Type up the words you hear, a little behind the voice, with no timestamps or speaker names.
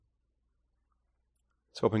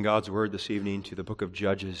Let's open God's Word this evening to the book of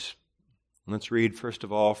Judges. Let's read first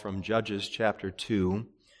of all from Judges chapter 2,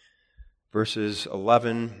 verses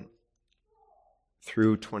 11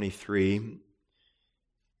 through 23,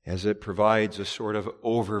 as it provides a sort of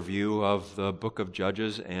overview of the book of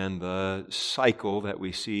Judges and the cycle that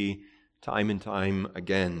we see time and time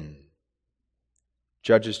again.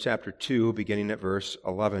 Judges chapter 2, beginning at verse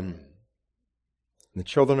 11. And the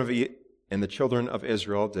children of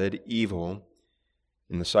Israel did evil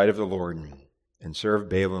in the sight of the Lord, and served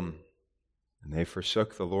Balaam. And they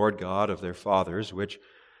forsook the Lord God of their fathers, which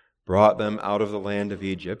brought them out of the land of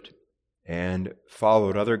Egypt, and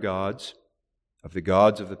followed other gods, of the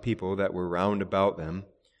gods of the people that were round about them,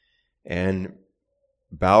 and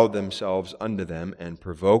bowed themselves unto them, and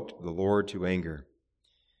provoked the Lord to anger.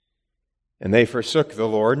 And they forsook the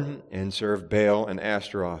Lord, and served Baal and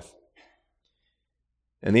Ashtaroth.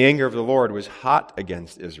 And the anger of the Lord was hot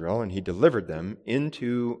against Israel, and he delivered them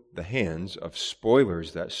into the hands of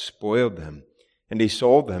spoilers that spoiled them. And he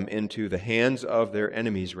sold them into the hands of their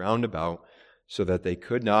enemies round about, so that they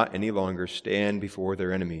could not any longer stand before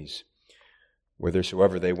their enemies.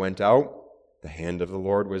 Whithersoever they went out, the hand of the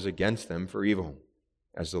Lord was against them for evil,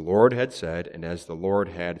 as the Lord had said, and as the Lord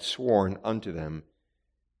had sworn unto them,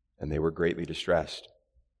 and they were greatly distressed.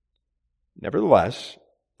 Nevertheless,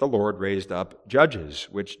 the Lord raised up judges,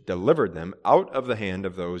 which delivered them out of the hand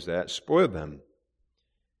of those that spoiled them.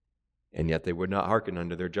 And yet they would not hearken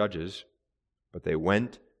unto their judges, but they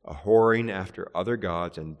went a-whoring after other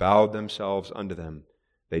gods, and bowed themselves unto them.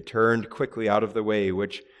 They turned quickly out of the way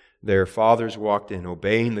which their fathers walked in,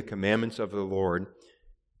 obeying the commandments of the Lord,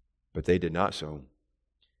 but they did not so.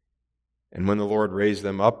 And when the Lord raised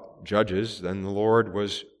them up judges, then the Lord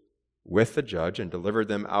was with the judge, and delivered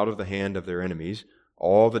them out of the hand of their enemies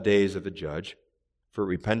all the days of the judge, for it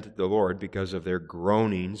repented the Lord because of their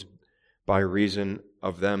groanings by reason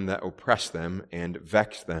of them that oppressed them and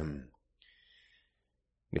vexed them.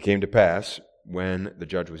 And it came to pass, when the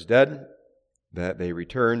judge was dead, that they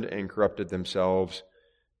returned and corrupted themselves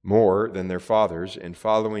more than their fathers, in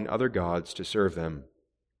following other gods to serve them,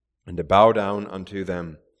 and to bow down unto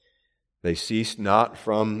them. They ceased not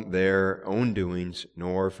from their own doings,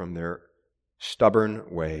 nor from their stubborn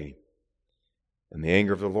way. And the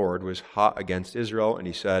anger of the Lord was hot against Israel, and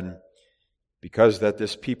he said, Because that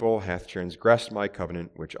this people hath transgressed my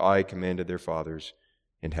covenant, which I commanded their fathers,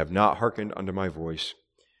 and have not hearkened unto my voice,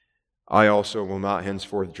 I also will not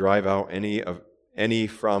henceforth drive out any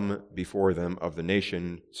from before them of the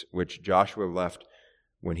nations which Joshua left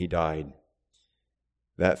when he died,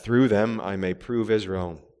 that through them I may prove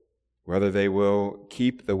Israel, whether they will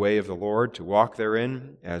keep the way of the Lord to walk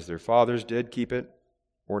therein, as their fathers did keep it,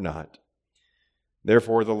 or not.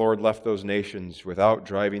 Therefore the Lord left those nations without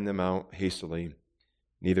driving them out hastily,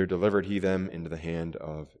 neither delivered he them into the hand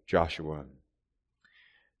of Joshua.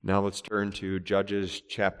 Now let's turn to Judges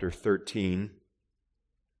chapter 13,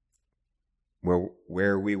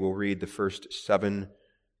 where we will read the first 7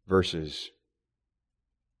 verses.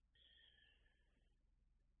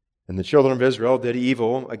 And the children of Israel did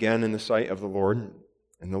evil again in the sight of the Lord,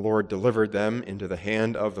 and the Lord delivered them into the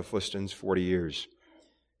hand of the Philistines 40 years.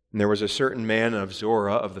 And there was a certain man of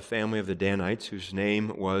Zorah of the family of the Danites, whose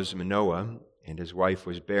name was Manoah, and his wife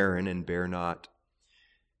was barren and bare not.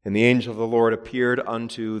 And the angel of the Lord appeared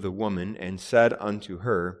unto the woman, and said unto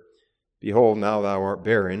her, Behold, now thou art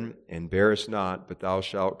barren, and bearest not, but thou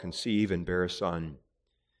shalt conceive and bear a son.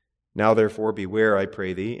 Now therefore beware, I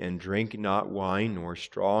pray thee, and drink not wine nor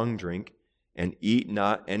strong drink, and eat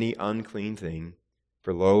not any unclean thing,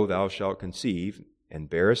 for lo, thou shalt conceive and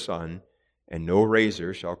bear a son, and no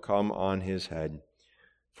razor shall come on his head.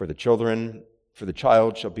 For the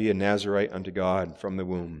child shall be a Nazarite unto God from the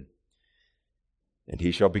womb. And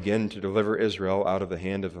he shall begin to deliver Israel out of the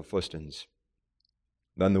hand of the Philistines.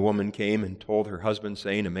 Then the woman came and told her husband,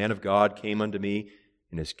 saying, A man of God came unto me,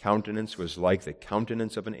 and his countenance was like the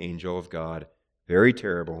countenance of an angel of God, very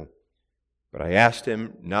terrible. But I asked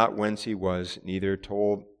him not whence he was, neither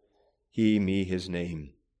told he me his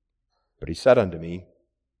name. But he said unto me,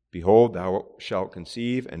 Behold, thou shalt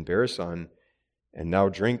conceive and bear a son, and now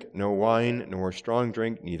drink no wine nor strong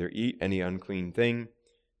drink, neither eat any unclean thing,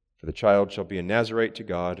 for the child shall be a Nazarite to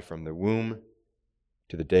God from the womb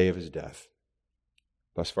to the day of his death.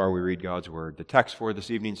 Thus far we read God's word. The text for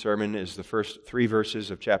this evening's sermon is the first 3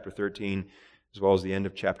 verses of chapter 13, as well as the end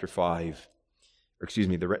of chapter 5.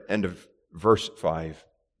 The end of verse 5.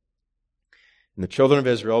 And the children of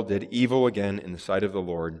Israel did evil again in the sight of the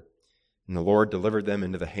Lord, and the Lord delivered them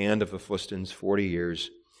into the hand of the Philistines 40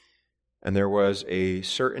 years. And there was a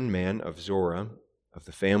certain man of Zorah, of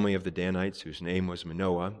the family of the Danites, whose name was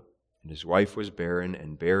Manoah, And his wife was barren,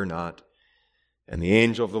 and bare not. And the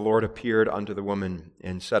angel of the Lord appeared unto the woman,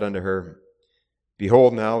 and said unto her,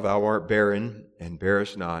 Behold, now thou art barren, and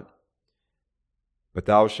bearest not, but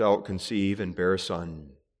thou shalt conceive, and bear a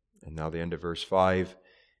son. And now the end of verse 5,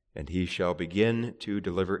 And he shall begin to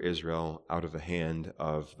deliver Israel out of the hand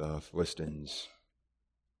of the Philistines.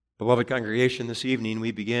 Beloved congregation, this evening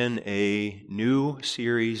we begin a new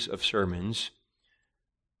series of sermons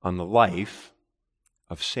on the life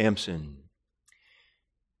of Samson.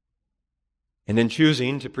 And in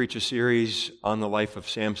choosing to preach a series on the life of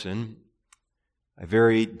Samson, I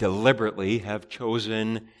very deliberately have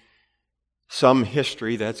chosen some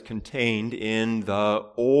history that's contained in the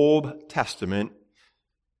Old Testament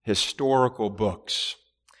historical books.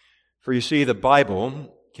 For you see, the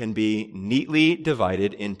Bible can be neatly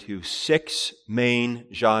divided into 6 main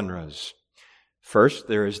genres. First,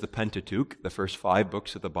 there is the Pentateuch, the first 5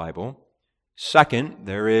 books of the Bible. Second,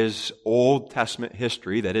 there is Old Testament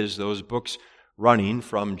history, that is, those books running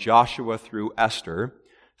from Joshua through Esther.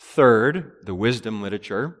 Third, the wisdom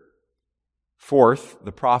literature. Fourth,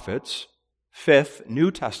 the prophets. Fifth,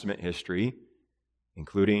 New Testament history,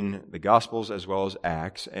 including the Gospels as well as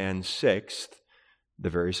Acts. And sixth, the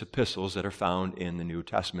various epistles that are found in the New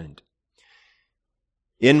Testament.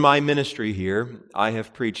 In my ministry here, I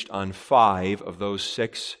have preached on 5 of those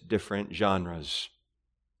 6 different genres.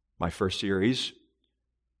 My first series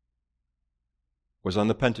was on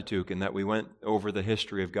the Pentateuch, in that we went over the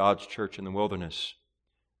history of God's church in the wilderness.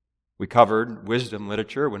 We covered wisdom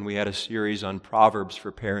literature when we had a series on Proverbs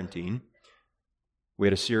for parenting. We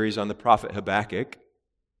had a series on the prophet Habakkuk.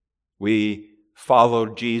 We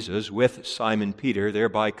followed Jesus with Simon Peter,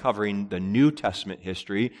 thereby covering the New Testament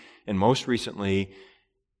history. And most recently,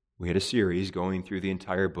 we had a series going through the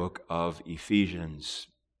entire book of Ephesians.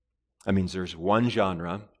 That means there's one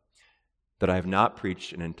genre that I have not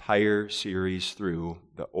preached an entire series through,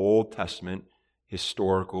 the Old Testament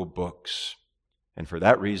historical books. And for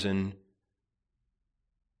that reason,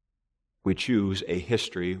 we choose a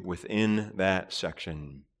history within that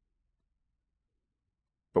section.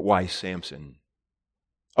 But why Samson?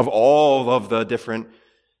 Of all of the different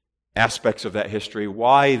aspects of that history,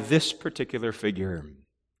 why this particular figure?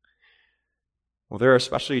 Well, there are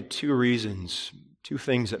especially 2 reasons, 2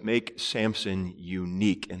 things that make Samson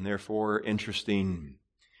unique and therefore interesting.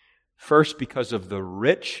 First, because of the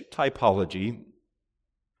rich typology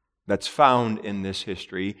that's found in this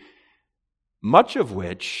history, much of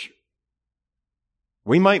which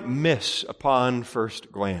we might miss upon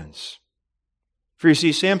first glance. For you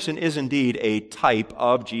see, Samson is indeed a type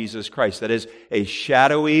of Jesus Christ. That is a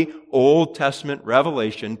shadowy Old Testament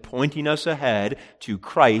revelation pointing us ahead to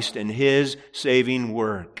Christ and His saving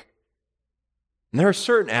work. And there are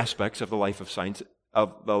certain aspects of the life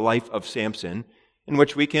of Samson in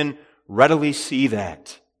which we can readily see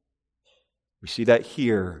that. We see that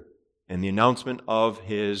here in the announcement of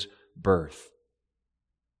his birth.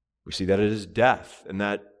 We see that at his death, and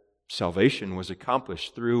that salvation was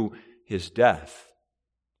accomplished through his death.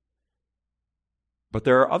 But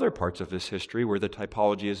there are other parts of this history where the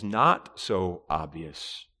typology is not so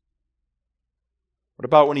obvious. What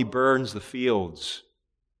about when he burns the fields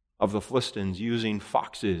of the Philistines using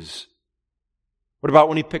foxes? What about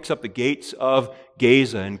when he picks up the gates of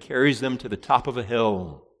Gaza and carries them to the top of a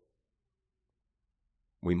hill?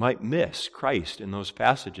 We might miss Christ in those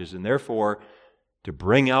passages, and therefore, to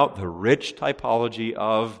bring out the rich typology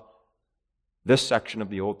of this section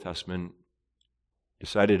of the Old Testament,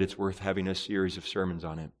 decided it's worth having a series of sermons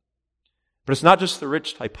on it. But it's not just the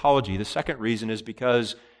rich typology. The second reason is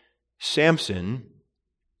because Samson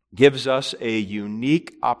gives us a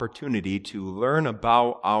unique opportunity to learn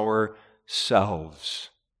about ourselves,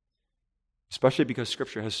 especially because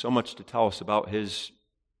Scripture has so much to tell us about his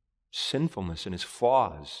sinfulness and his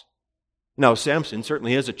flaws. Now, Samson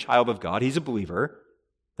certainly is a child of God. He's a believer.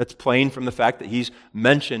 That's plain from the fact that he's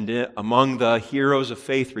mentioned among the heroes of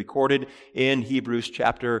faith recorded in Hebrews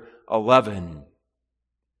chapter 11.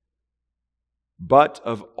 But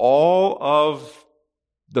of all of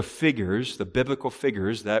the figures, the biblical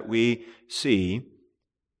figures that we see,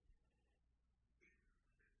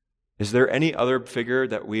 is there any other figure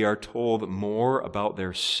that we are told more about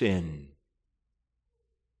their sin,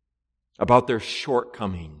 about their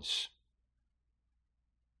shortcomings?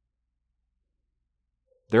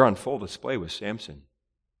 They're on full display with Samson.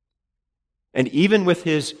 And even with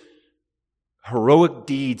his heroic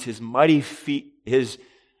deeds, his mighty feat, his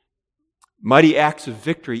mighty acts of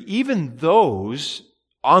victory, even those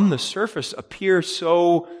on the surface appear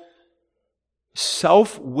so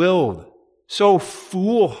self-willed, so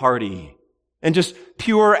foolhardy, and just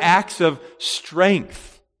pure acts of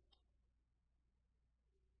strength.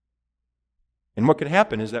 And what can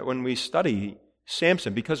happen is that when we study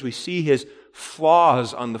Samson, because we see his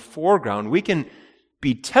flaws on the foreground, we can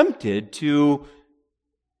be tempted to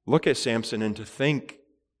look at Samson and to think,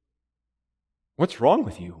 what's wrong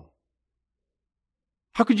with you?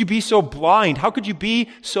 How could you be so blind? How could you be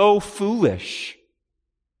so foolish?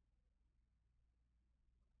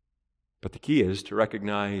 But the key is to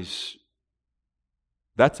recognize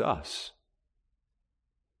that's us.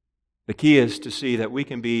 The key is to see that we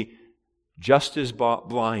can be just as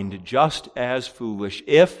blind, just as foolish,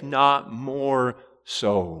 if not more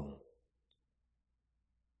so.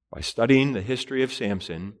 By studying the history of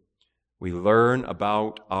Samson, we learn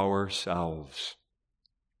about ourselves.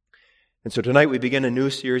 And so tonight we begin a new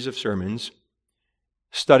series of sermons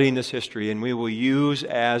studying this history, and we will use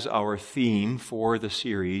as our theme for the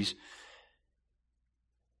series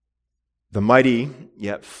the mighty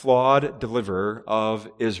yet flawed deliverer of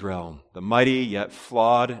Israel. The mighty yet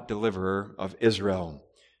flawed deliverer of Israel.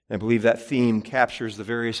 I believe that theme captures the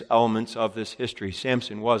various elements of this history.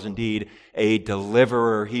 Samson was indeed a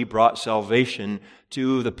deliverer. He brought salvation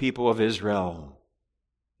to the people of Israel.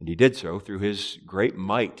 And he did so through his great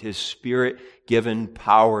might, his Spirit-given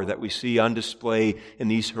power that we see on display in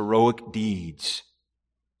these heroic deeds.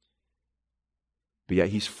 But yet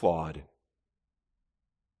he's flawed.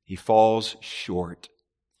 He falls short.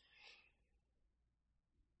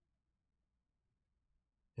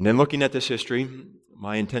 And then looking at this history,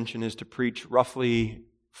 my intention is to preach roughly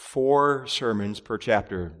 4 sermons per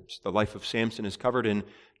chapter. The life of Samson is covered in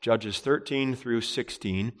Judges 13 through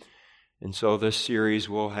 16. And so this series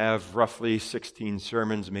will have roughly 16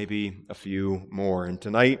 sermons, maybe a few more. And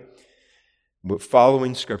tonight,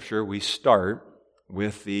 following Scripture, we start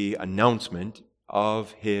with the announcement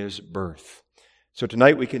of his birth. So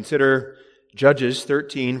tonight we consider Judges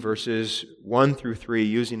 13 verses 1 through 3,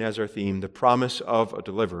 using as our theme the promise of a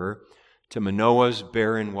deliverer to Manoah's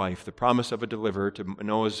barren wife. The promise of a deliverer to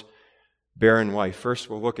Manoah's barren wife. First,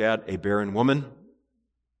 we'll look at a barren woman.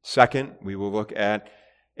 Second, we will look at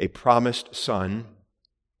a promised son.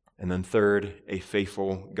 And then third, a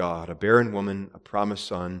faithful God. A barren woman, a promised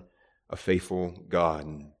son, a faithful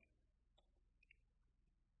God.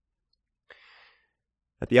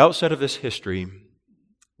 At the outset of this history,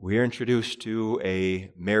 we are introduced to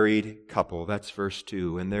a married couple. That's verse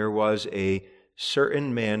 2. And there was a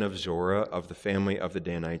certain man of Zorah of the family of the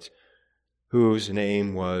Danites, whose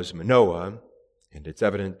name was Manoah, and it's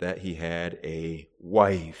evident that he had a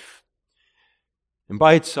wife. And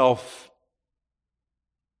by itself,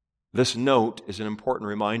 this note is an important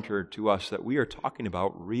reminder to us that we are talking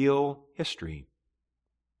about real history.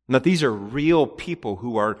 And that these are real people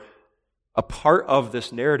who are a part of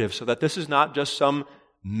this narrative, so that this is not just some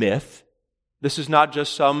myth. This is not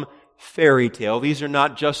just some fairy tale. These are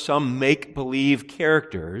not just some make-believe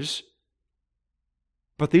characters.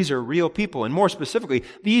 But these are real people. And more specifically,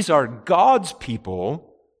 these are God's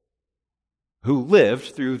people who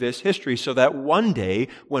lived through this history, so that one day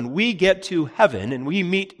when we get to heaven and we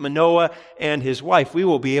meet Manoah and his wife, we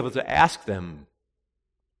will be able to ask them,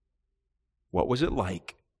 what was it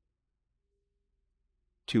like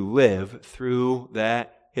to live through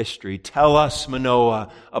that history? Tell us,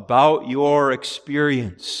 Manoah, about your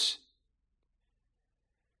experience.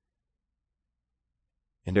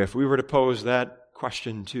 And if we were to pose that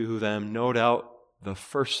question to them, no doubt the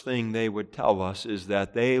first thing they would tell us is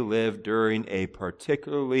that they lived during a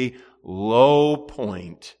particularly low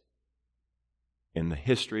point in the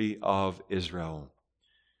history of Israel.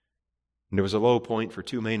 And it was a low point for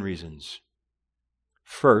 2 main reasons.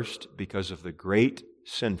 First, because of the great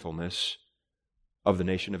sinfulness of the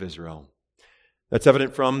nation of Israel. That's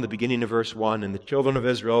evident from the beginning of verse 1. And the children of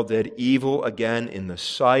Israel did evil again in the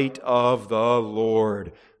sight of the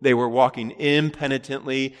Lord. They were walking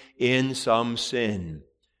impenitently in some sin.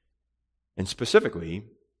 And specifically,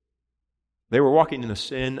 they were walking in the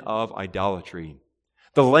sin of idolatry.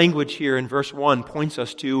 The language here in verse 1 points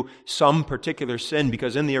us to some particular sin,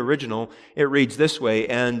 because in the original it reads this way,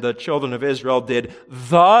 and the children of Israel did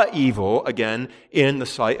the evil again in the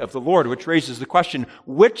sight of the Lord, which raises the question,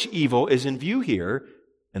 which evil is in view here?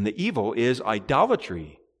 And the evil is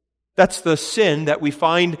idolatry. That's the sin that we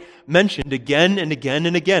find mentioned again and again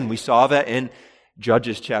and again. We saw that in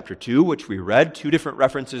Judges chapter 2, which we read, 2 different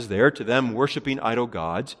references there to them worshiping idol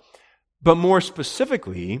gods. But more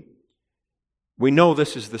specifically, we know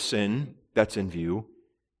this is the sin that's in view.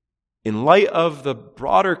 In light of the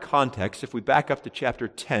broader context, if we back up to chapter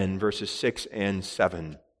 10, verses 6 and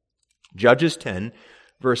 7. Judges 10,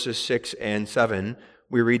 verses 6 and 7,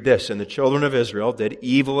 we read this, and the children of Israel did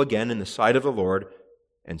evil again in the sight of the Lord,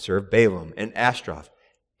 and served Balaam and Ashtaroth,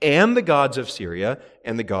 and the gods of Syria,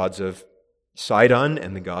 and the gods of Sidon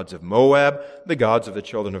and the gods of Moab, the gods of the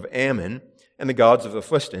children of Ammon, and the gods of the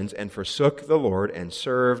Philistines, and forsook the Lord and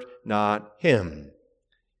served not him.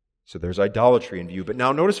 So there's idolatry in view. But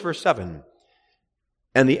now notice verse 7.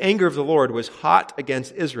 And the anger of the Lord was hot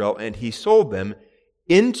against Israel, and he sold them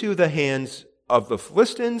into the hands of the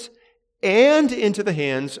Philistines and into the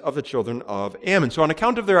hands of the children of Ammon. So on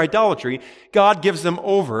account of their idolatry, God gives them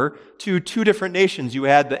over to two different nations. You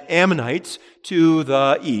had the Ammonites to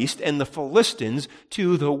the east and the Philistines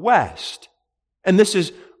to the west. And this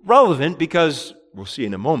is relevant because we'll see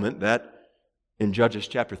in a moment that in Judges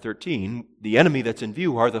chapter 13, the enemy that's in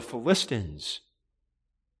view are the Philistines.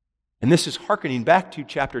 And this is hearkening back to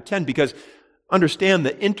chapter 10 because understand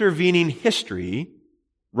the intervening history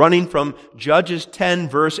running from Judges 10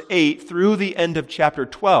 verse 8 through the end of chapter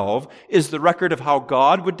 12 is the record of how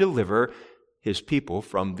God would deliver his people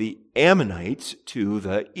from the Ammonites to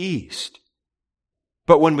the east.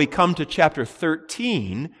 But when we come to chapter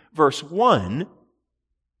 13 verse 1,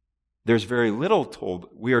 there's very little told.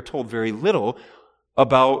 We are told very little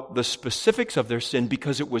about the specifics of their sin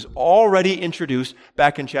because it was already introduced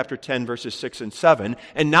back in chapter 10 verses 6 and 7.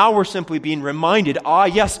 And now we're simply being reminded,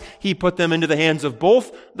 yes, he put them into the hands of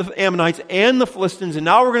both the Ammonites and the Philistines. And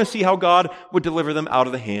now we're going to see how God would deliver them out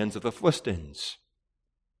of the hands of the Philistines.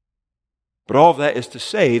 But all of that is to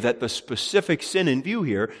say that the specific sin in view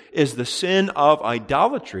here is the sin of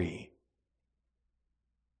idolatry.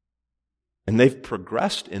 And they've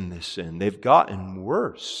progressed in this sin. They've gotten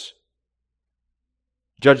worse.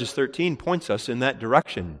 Judges 13 points us in that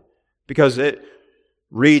direction because it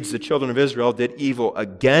reads the children of Israel did evil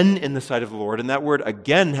again in the sight of the Lord. And that word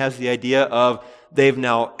again has the idea of they've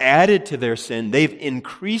now added to their sin. They've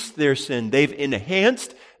increased their sin. They've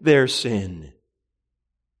enhanced their sin.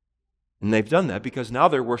 And they've done that because now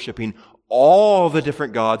they're worshiping all the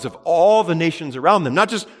different gods of all the nations around them. Not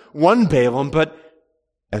just one Balaam, but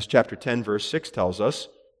as chapter 10 verse 6 tells us,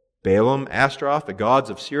 Balaam, Ashtaroth, the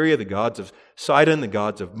gods of Syria, the gods of Sidon, the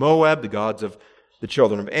gods of Moab, the gods of the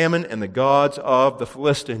children of Ammon, and the gods of the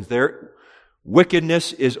Philistines. Their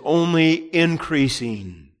wickedness is only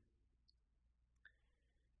increasing.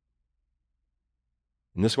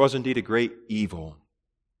 And this was indeed a great evil.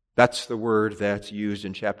 That's the word that's used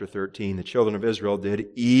in chapter 13. The children of Israel did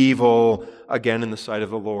evil again in the sight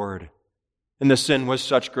of the Lord. And the sin was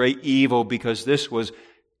such great evil because this was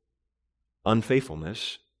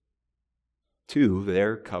unfaithfulness to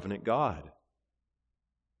their covenant God.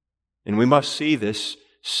 And we must see this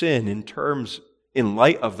sin in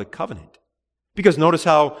light of the covenant. Because notice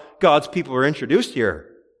how God's people are introduced here.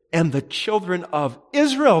 And the children of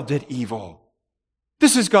Israel did evil.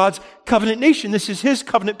 This is God's covenant nation. This is his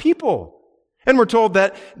covenant people. And we're told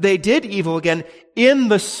that they did evil again in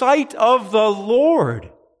the sight of the Lord.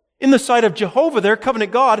 In the sight of Jehovah, their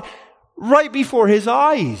covenant God, right before his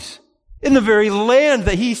eyes. In the very land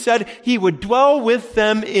that he said he would dwell with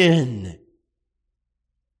them in.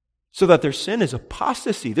 So that their sin is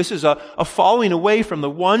apostasy. This is a falling away from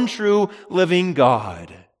the one true living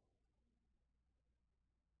God.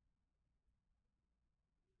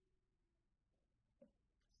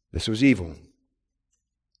 This was evil.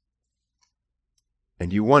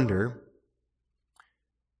 And you wonder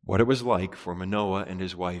what it was like for Manoah and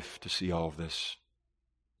his wife to see all of this.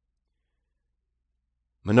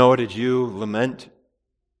 Manoah, did you lament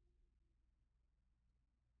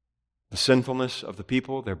the sinfulness of the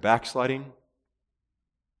people, their backsliding?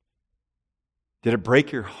 Did it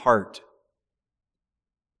break your heart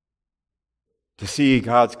to see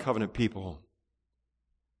God's covenant people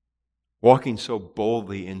walking so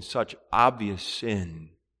boldly in such obvious sin?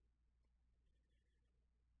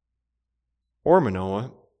 Or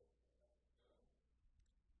Manoah,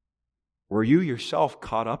 were you yourself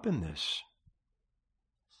caught up in this?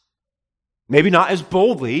 Maybe not as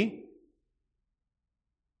boldly,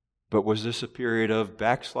 but was this a period of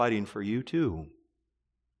backsliding for you too?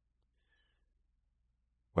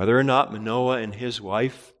 Whether or not Manoah and his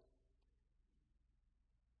wife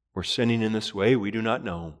were sinning in this way, we do not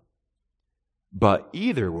know. But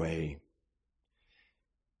either way,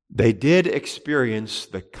 they did experience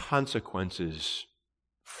the consequences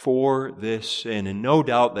for this sin. And no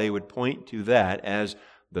doubt they would point to that as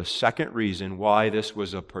the second reason why this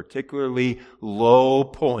was a particularly low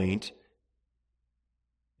point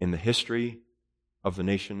in the history of the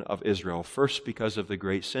nation of Israel. First, because of the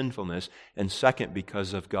great sinfulness, and second,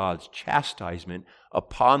 because of God's chastisement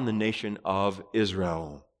upon the nation of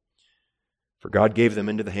Israel. For God gave them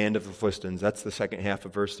into the hand of the Philistines. That's the second half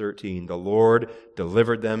of verse 13. The Lord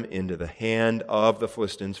delivered them into the hand of the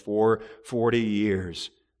Philistines for 40 years.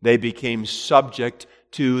 They became subject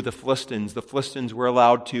to the Philistines. The Philistines were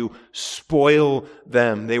allowed to spoil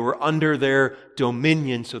them. They were under their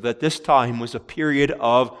dominion, so that this time was a period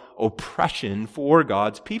of oppression for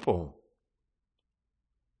God's people.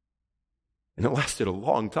 And it lasted a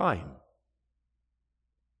long time.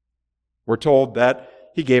 We're told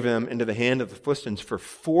that he gave them into the hand of the Philistines for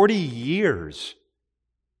 40 years.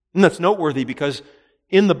 And that's noteworthy because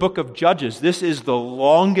in the book of Judges, this is the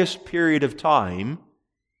longest period of time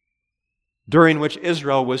during which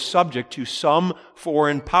Israel was subject to some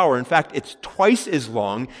foreign power. In fact, it's twice as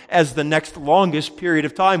long as the next longest period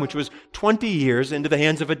of time, which was 20 years into the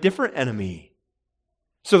hands of a different enemy.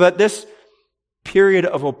 So that this period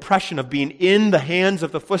of oppression, of being in the hands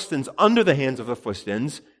of the Philistines, under the hands of the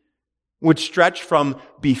Philistines, would stretch from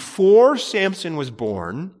before Samson was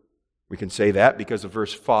born. We can say that because of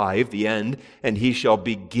verse 5, the end, and he shall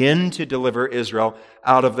begin to deliver Israel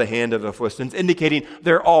out of the hand of the Philistines, indicating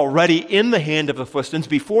they're already in the hand of the Philistines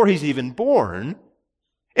before he's even born.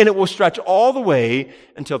 And it will stretch all the way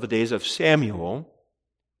until the days of Samuel.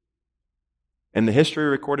 And the history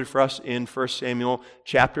recorded for us in 1 Samuel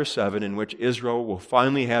chapter 7, in which Israel will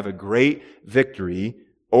finally have a great victory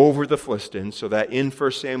over the Philistines, so that in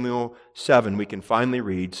 1 Samuel 7 we can finally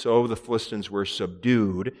read, "So the Philistines were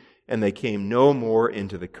subdued, and they came no more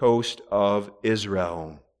into the coast of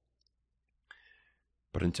Israel."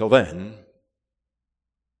 But until then,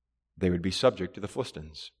 they would be subject to the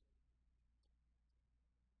Philistines.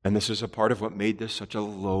 And this is a part of what made this such a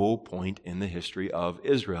low point in the history of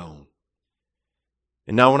Israel.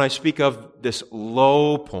 And now when I speak of this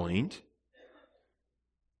low point,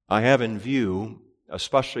 I have in view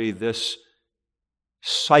especially this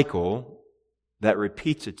cycle that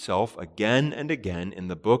repeats itself again and again in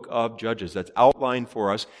the book of Judges. That's outlined for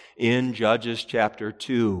us in Judges chapter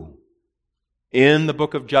 2. In the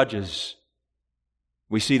book of Judges,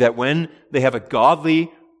 we see that when they have a godly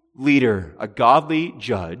leader, a godly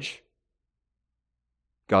judge,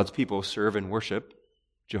 God's people serve and worship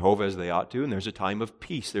Jehovah as they ought to, and there's a time of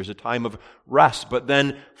peace, there's a time of rest. But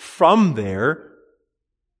then from there,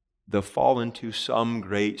 they'll fall into some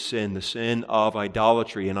great sin, the sin of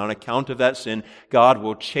idolatry. And on account of that sin, God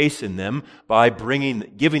will chasten them by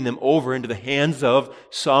giving them over into the hands of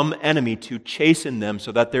some enemy to chasten them,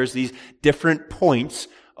 so that there's these different points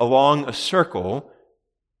along a circle.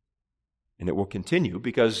 And it will continue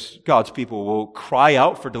because God's people will cry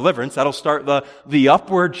out for deliverance. That'll start the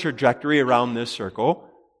upward trajectory around this circle.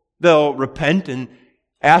 They'll repent and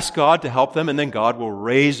ask God to help them, and then God will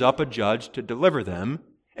raise up a judge to deliver them.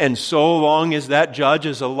 And so long as that judge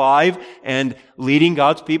is alive and leading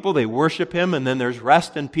God's people, they worship him, and then there's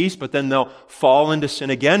rest and peace, but then they'll fall into sin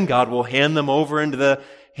again. God will hand them over into the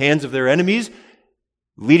hands of their enemies,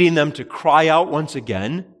 leading them to cry out once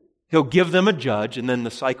again. He'll give them a judge, and then the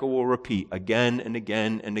cycle will repeat again and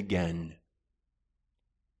again and again.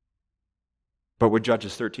 But with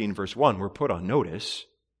Judges 13, verse 1, we're put on notice.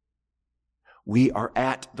 We are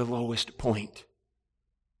at the lowest point.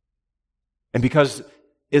 And because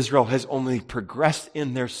Israel has only progressed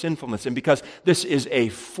in their sinfulness, and because this is a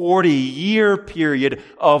 40-year period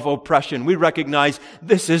of oppression, we recognize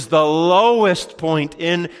this is the lowest point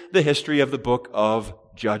in the history of the book of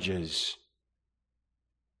Judges.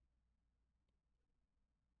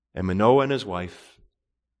 And Manoah and his wife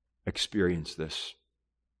experienced this.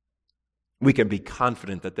 We can be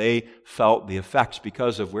confident that they felt the effects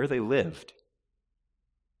because of where they lived.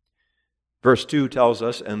 Verse 2 tells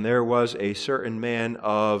us, "And there was a certain man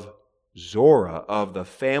of Zorah, of the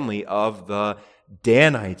family of the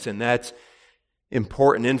Danites." And that's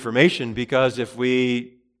important information because if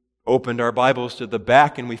we opened our Bibles to the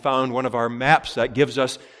back and we found one of our maps that gives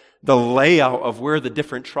us the layout of where the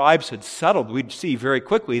different tribes had settled, we'd see very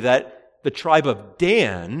quickly that the tribe of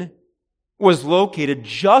Dan was located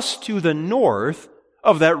just to the north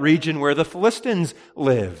of that region where the Philistines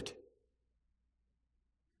lived.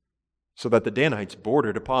 So that the Danites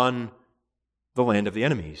bordered upon the land of the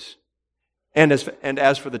enemies. And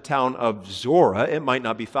as for the town of Zorah, it might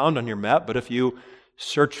not be found on your map, but if you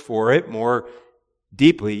search for it more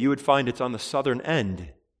deeply, you would find it's on the southern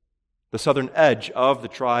end, the southern edge of the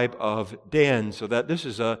tribe of Dan, so that this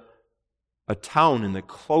is a town in the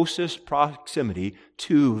closest proximity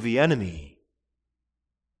to the enemy.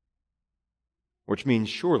 Which means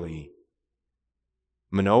surely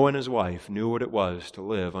Manoah and his wife knew what it was to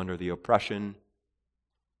live under the oppression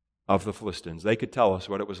of the Philistines. They could tell us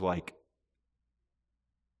what it was like.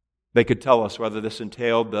 They could tell us whether this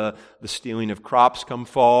entailed the stealing of crops come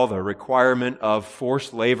fall, the requirement of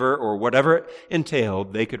forced labor, or whatever it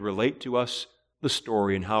entailed. They could relate to us the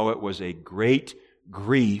story and how it was a great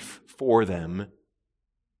grief for them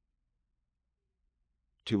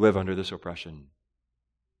to live under this oppression.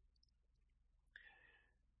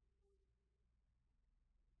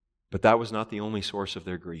 But that was not the only source of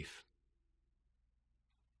their grief.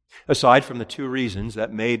 Aside from the two reasons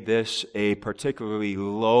that made this a particularly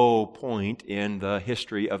low point in the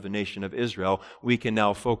history of the nation of Israel, we can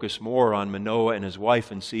now focus more on Manoah and his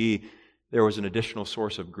wife and see there was an additional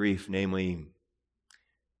source of grief, namely,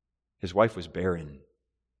 his wife was barren.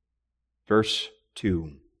 Verse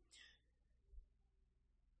 2.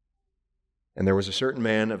 And there was a certain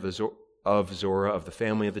man of Zorah, of the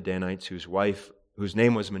family of the Danites, whose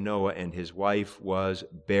name was Manoah, and his wife was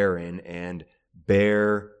barren, and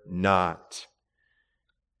bare not.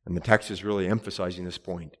 And the text is really emphasizing this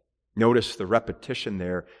point. Notice the repetition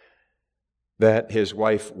there that his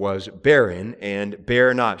wife was barren and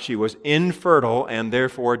bare not. She was infertile and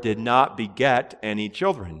therefore did not beget any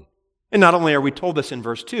children. And not only are we told this in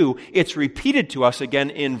verse 2, it's repeated to us again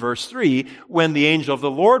in verse 3. When the angel of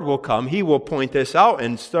the Lord will come, he will point this out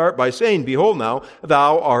and start by saying, Behold now,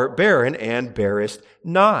 thou art barren and bearest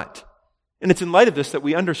not. And it's in light of this that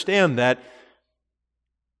we understand that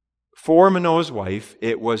for Manoah's wife,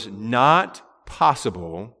 it was not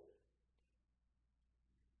possible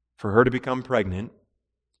for her to become pregnant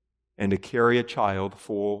and to carry a child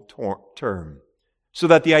full term. So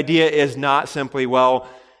that the idea is not simply, well,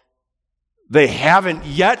 they haven't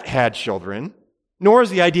yet had children, nor is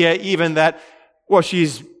the idea even that, well,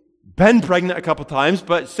 she's been pregnant a couple times,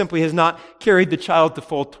 but simply has not carried the child to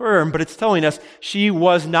full term. But it's telling us she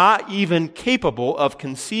was not even capable of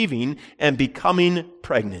conceiving and becoming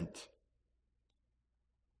pregnant.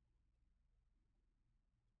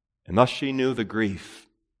 And thus she knew the grief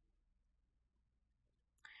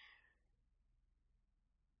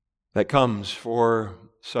that comes for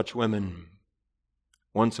such women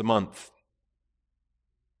once a month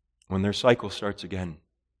when their cycle starts again.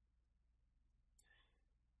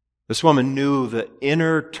 This woman knew the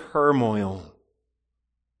inner turmoil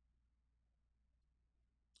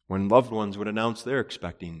when loved ones would announce they're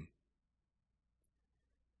expecting.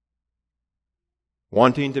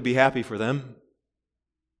 Wanting to be happy for them,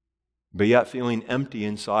 but yet feeling empty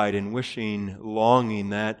inside and wishing,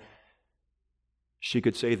 longing that she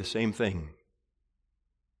could say the same thing.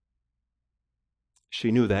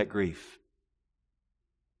 She knew that grief.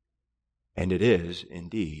 And it is,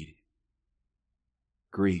 indeed,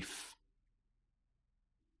 grief.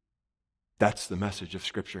 That's the message of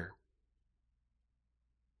Scripture.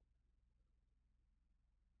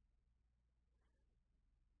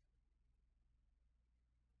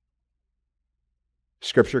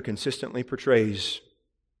 Scripture consistently portrays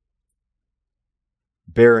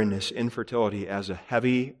barrenness, infertility, as a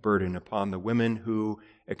heavy burden upon the women who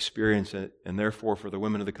experience it, and therefore for the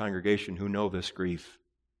women of the congregation who know this grief.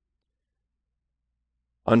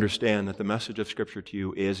 Understand that the message of Scripture to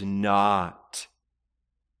you is not,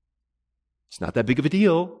 it's not that big of a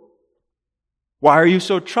deal. Why are you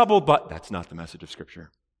so troubled? But that's not the message of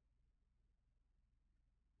Scripture.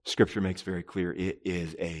 Scripture makes very clear it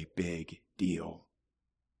is a big deal.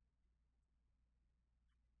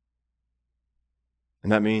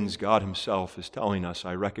 And that means God Himself is telling us,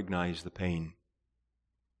 I recognize the pain.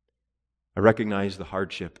 I recognize the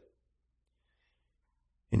hardship.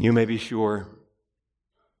 And you may be sure,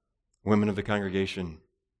 women of the congregation,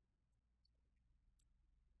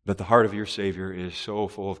 that the heart of your Savior is so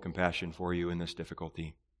full of compassion for you in this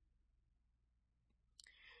difficulty.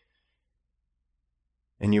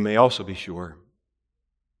 And you may also be sure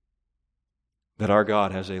that our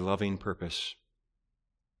God has a loving purpose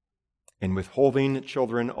in withholding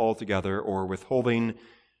children altogether, or withholding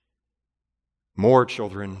more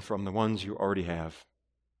children from the ones you already have.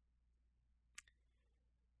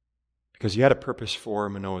 Because He had a purpose for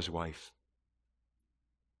Manoah's wife.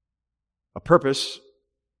 A purpose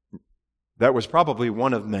that was probably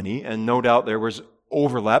one of many, and no doubt there was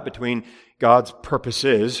overlap between God's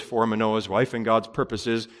purposes for Manoah's wife and God's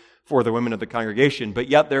purposes for the women of the congregation, but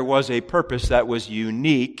yet there was a purpose that was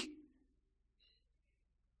unique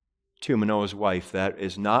to Manoah's wife that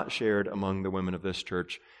is not shared among the women of this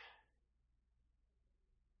church,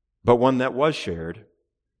 but one that was shared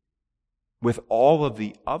with all of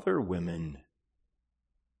the other women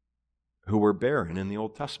who were barren in the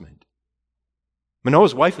Old Testament.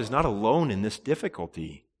 Manoah's wife is not alone in this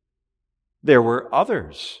difficulty. There were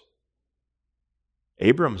others.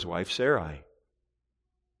 Abram's wife, Sarai.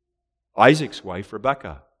 Isaac's wife,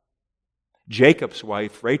 Rebekah. Jacob's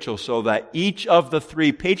wife, Rachel, so that each of the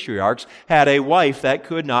three patriarchs had a wife that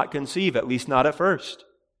could not conceive, at least not at first.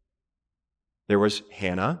 There was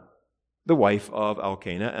Hannah, the wife of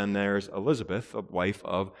Elkanah, and there's Elizabeth, the wife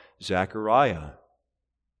of Zechariah.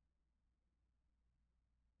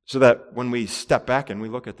 So that when we step back and we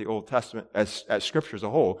look at the Old Testament as Scripture as a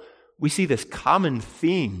whole, we see this common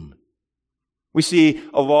theme. We see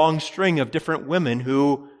a long string of different women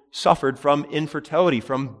who suffered from infertility,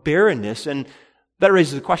 from barrenness, and that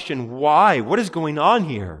raises the question, why? What is going on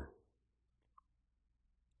here?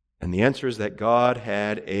 And the answer is that God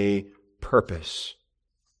had a purpose.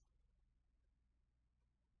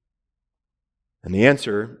 And the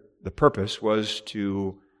answer, the purpose, was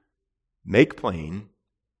to make plain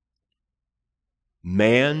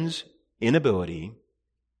man's inability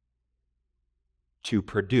to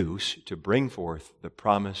produce, to bring forth the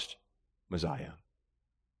promised Messiah.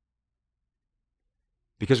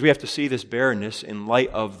 Because we have to see this barrenness in light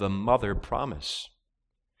of the mother promise,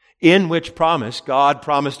 in which promise God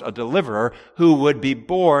promised a deliverer who would be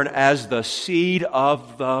born as the seed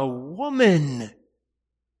of the woman.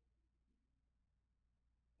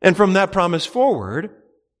 And from that promise forward,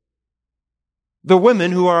 the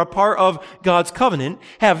women who are a part of God's covenant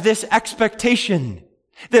have this expectation,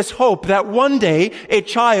 this hope that one day a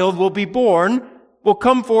child will be born, will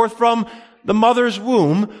come forth from the mother's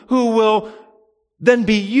womb, who will then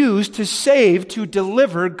be used to save, to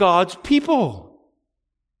deliver God's people.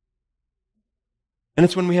 And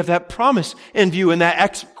it's when we have that promise in view and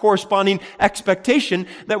that corresponding expectation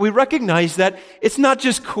that we recognize that it's not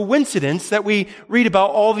just coincidence that we read about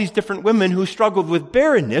all these different women who struggled with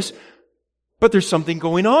barrenness, but there's something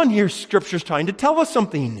going on here. Scripture's trying to tell us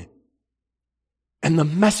something. And the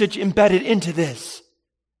message embedded into this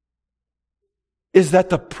is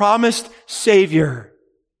that the promised Savior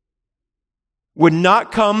would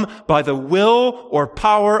not come by the will or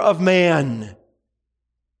power of man.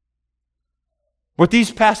 What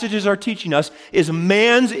these passages are teaching us is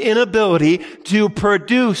man's inability to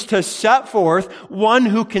produce, to set forth one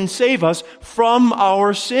who can save us from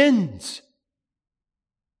our sins.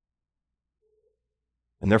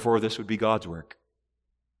 And therefore, this would be God's work.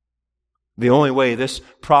 The only way this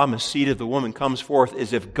promised seed of the woman comes forth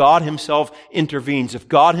is if God Himself intervenes, if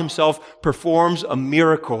God Himself performs a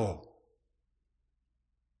miracle.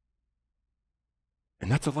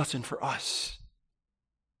 And that's a lesson for us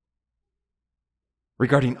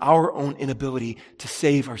regarding our own inability to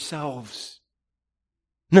save ourselves.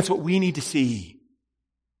 And that's what we need to see.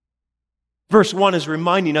 Verse 1 is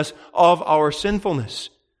reminding us of our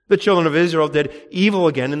sinfulness. The children of Israel did evil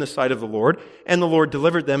again in the sight of the Lord, and the Lord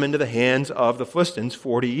delivered them into the hands of the Philistines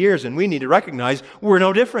 40 years. And we need to recognize we're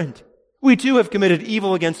no different. We too have committed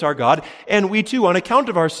evil against our God, and we too, on account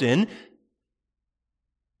of our sin,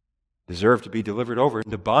 deserve to be delivered over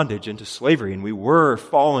into bondage, into slavery. And we were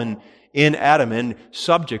fallen in Adam and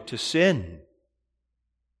subject to sin.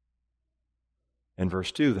 And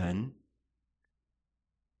verse 2 then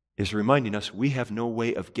is reminding us we have no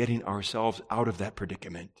way of getting ourselves out of that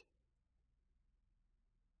predicament.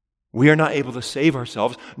 We are not able to save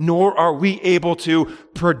ourselves, nor are we able to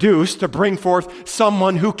produce, to bring forth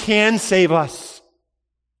someone who can save us.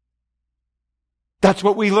 That's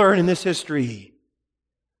what we learn in this history.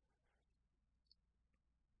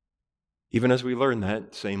 Even as we learn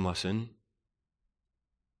that same lesson,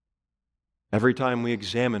 every time we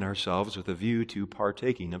examine ourselves with a view to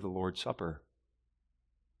partaking of the Lord's Supper.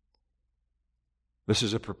 This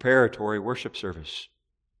is a preparatory worship service.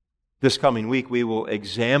 This coming week, we will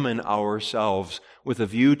examine ourselves with a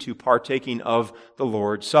view to partaking of the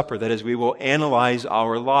Lord's Supper. That is, we will analyze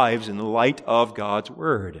our lives in the light of God's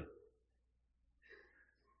Word.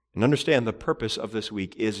 And understand, the purpose of this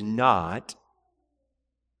week is not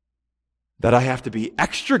that I have to be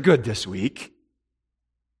extra good this week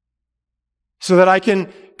so that I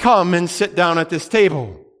can come and sit down at this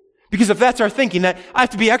table. Because if that's our thinking, that I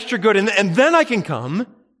have to be extra good and then I can come,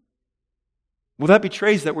 well, that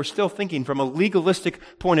betrays that we're still thinking from a legalistic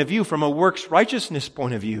point of view, from a works righteousness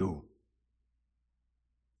point of view.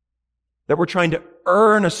 That we're trying to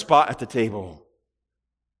earn a spot at the table.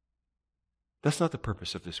 That's not the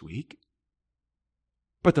purpose of this week.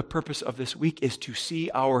 But the purpose of this week is to see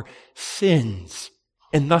our sins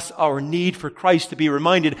and thus our need for Christ, to be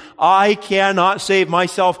reminded, I cannot save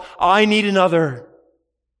myself. I need another.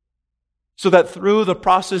 So that through the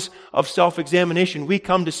process of self-examination, we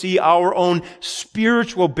come to see our own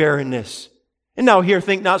spiritual barrenness. And now here,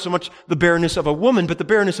 think not so much the barrenness of a woman, but the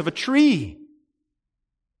barrenness of a tree.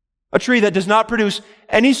 A tree that does not produce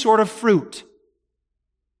any sort of fruit,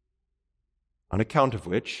 on account of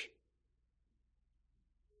which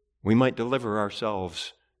we might deliver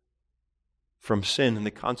ourselves from sin and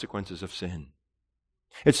the consequences of sin.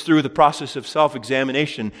 It's through the process of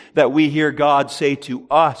self-examination that we hear God say to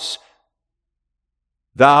us,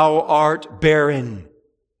 Thou art barren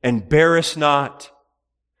and bearest not.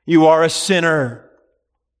 You are a sinner.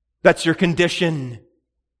 That's your condition.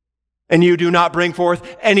 And you do not bring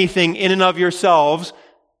forth anything in and of yourselves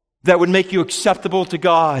that would make you acceptable to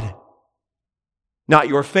God. Not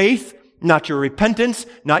your faith, not your repentance,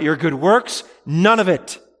 not your good works, none of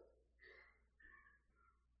it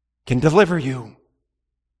can deliver you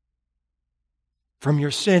from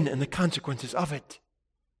your sin and the consequences of it.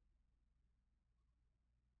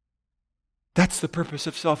 That's the purpose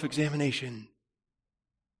of self-examination.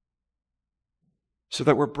 So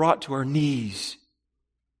that we're brought to our knees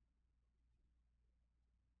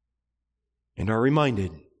and are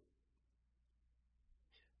reminded,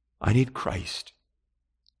 I need Christ.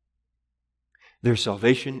 There's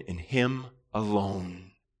salvation in Him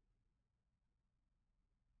alone.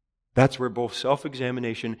 That's where both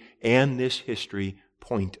self-examination and this history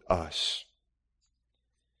point us.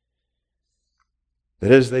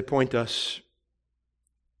 That is, they point us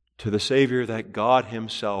to the Savior that God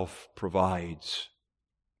Himself provides.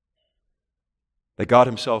 That God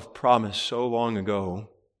Himself promised so long ago,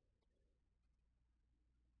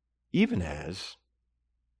 even as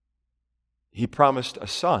He promised a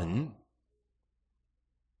son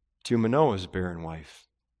to Manoah's barren wife.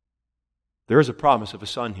 There is a promise of a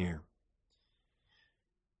son here.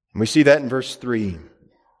 And we see that in verse 3.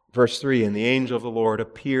 Verse 3, and the angel of the Lord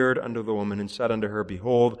appeared unto the woman and said unto her,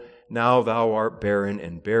 Behold, now thou art barren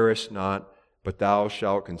and bearest not, but thou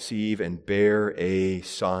shalt conceive and bear a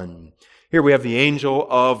son. Here we have the angel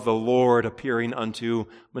of the Lord appearing unto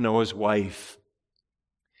Manoah's wife.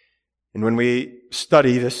 And when we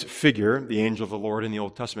study this figure, the angel of the Lord in the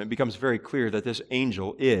Old Testament, it becomes very clear that this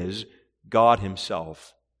angel is God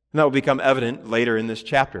Himself. And that will become evident later in this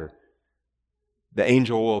chapter. The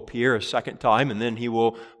angel will appear a second time, and then he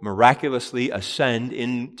will miraculously ascend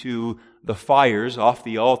into the fires off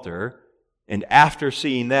the altar. And after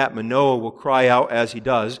seeing that, Manoah will cry out as he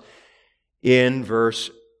does in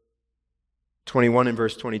verse 21 and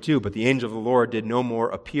verse 22. But the angel of the Lord did no more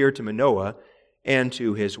appear to Manoah and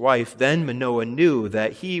to his wife. Then Manoah knew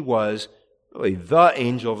that he was really the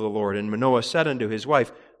angel of the Lord. And Manoah said unto his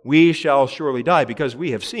wife, We shall surely die, because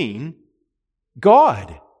we have seen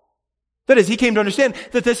God. That is, he came to understand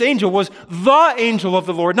that this angel was the angel of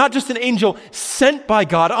the Lord, not just an angel sent by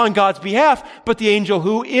God on God's behalf, but the angel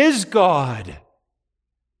who is God.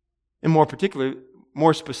 And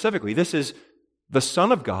more specifically, this is the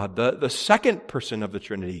Son of God, the second person of the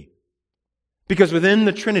Trinity. Because within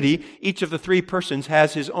the Trinity, each of the three persons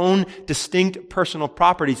has his own distinct personal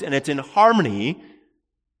properties, and it's in harmony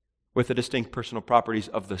with the distinct personal properties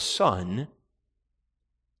of the Son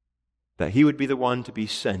that He would be the one to be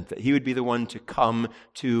sent, that He would be the one to come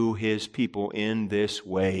to His people in this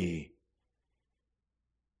way.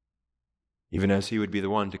 Even as He would be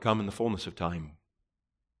the one to come in the fullness of time,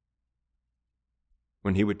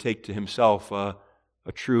 when He would take to Himself a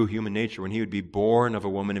true human nature, when He would be born of a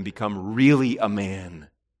woman and become really a man.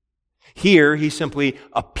 Here, He's simply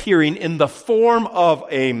appearing in the form of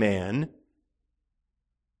a man.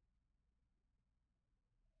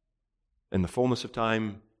 In the fullness of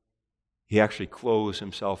time, He actually clothes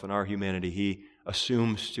Himself in our humanity. He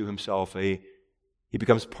assumes to Himself He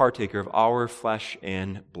becomes partaker of our flesh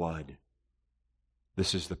and blood.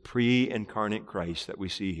 This is the pre-incarnate Christ that we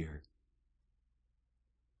see here.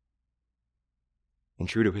 And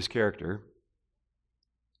true to His character,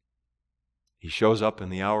 He shows up in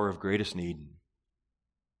the hour of greatest need.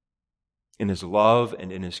 In His love and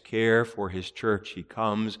in His care for His church, He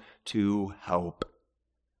comes to help.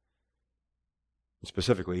 And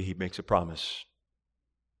specifically, He makes a promise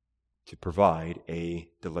to provide a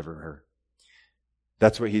deliverer.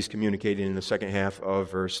 That's what He's communicating in the second half of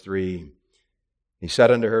verse 3. He said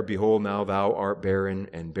unto her, Behold, now thou art barren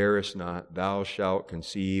and bearest not. Thou shalt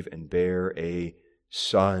conceive and bear a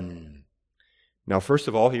son. Now, first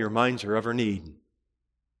of all, He reminds her of her need.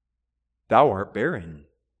 Thou art barren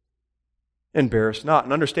and bearest not.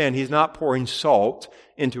 And understand, He's not pouring salt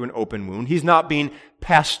into an open wound. He's not being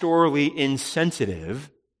pastorally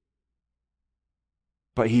insensitive.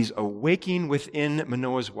 But He's awaking within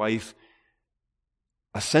Manoah's wife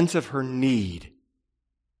a sense of her need,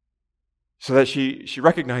 so that she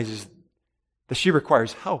recognizes that she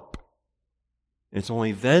requires help. And it's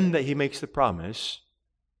only then that He makes the promise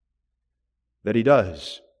that He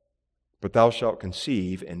does. But thou shalt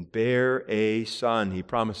conceive and bear a son. He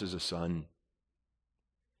promises a son.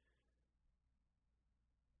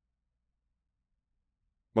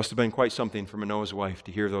 Must have been quite something for Manoah's wife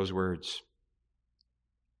to hear those words.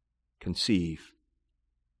 Conceive,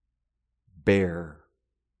 bear,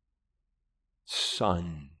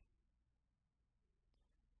 son.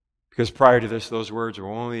 Because prior to this, those words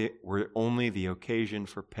were only the occasion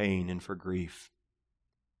for pain and for grief.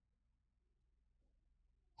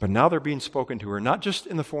 But now they're being spoken to her, not just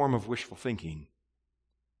in the form of wishful thinking,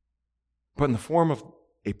 but in the form of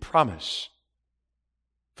a promise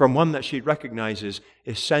from one that she recognizes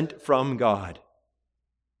is sent from God.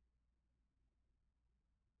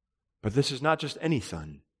 But this is not just any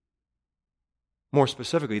son. More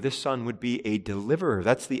specifically, this son would be a deliverer.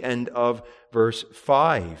 That's the end of verse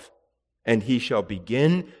 5. And he shall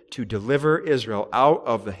begin to deliver Israel out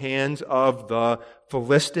of the hands of the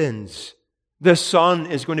Philistines. This son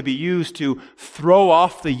is going to be used to throw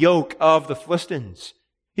off the yoke of the Philistines.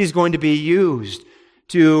 He's going to be used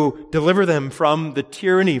to deliver them from the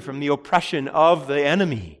tyranny, from the oppression of the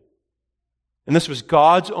enemy. And this was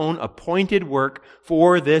God's own appointed work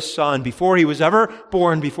for this son. Before he was ever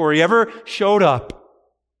born, before he ever showed up,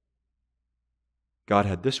 God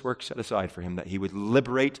had this work set aside for him, that he would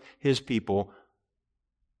liberate his people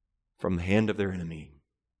from the hand of their enemy.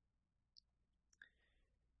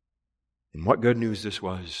 And what good news this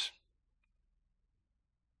was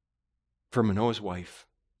for Manoah's wife.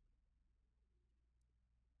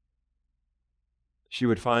 She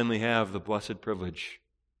would finally have the blessed privilege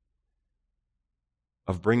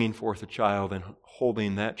of bringing forth a child and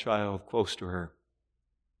holding that child close to her.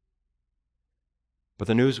 But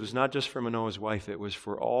the news was not just for Manoah's wife, it was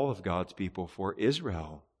for all of God's people, for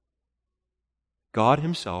Israel. God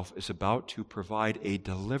himself is about to provide a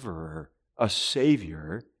deliverer, a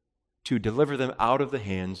Savior, to deliver them out of the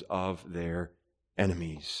hands of their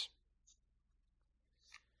enemies.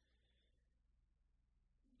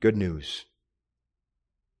 Good news.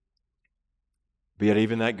 But yet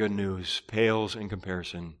even that good news pales in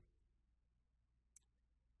comparison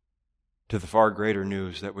to the far greater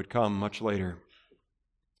news that would come much later.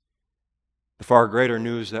 The far greater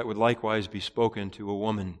news that would likewise be spoken to a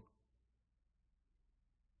woman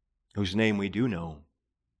whose name we do know.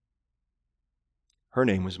 Her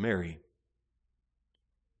name was Mary.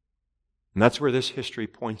 And that's where this history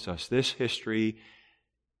points us. This history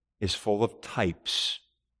is full of types,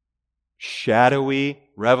 shadowy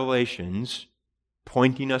revelations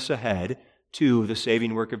pointing us ahead to the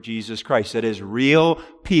saving work of Jesus Christ. That is, real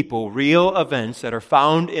people, real events that are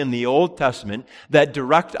found in the Old Testament that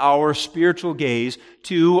direct our spiritual gaze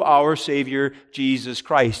to our Savior, Jesus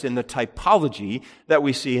Christ. And the typology that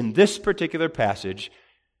we see in this particular passage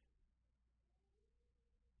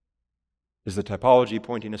is the typology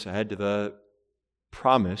pointing us ahead to the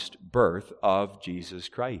promised birth of Jesus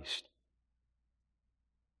Christ.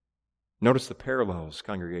 Notice the parallels,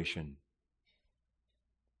 congregation.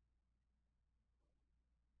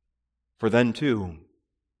 For then, too,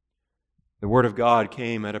 the Word of God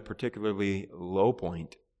came at a particularly low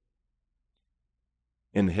point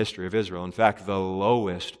in the history of Israel. In fact, the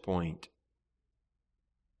lowest point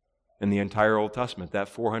in the entire Old Testament, that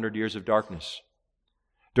 400 years of darkness,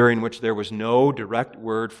 during which there was no direct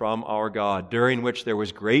word from our God, during which there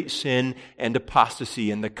was great sin and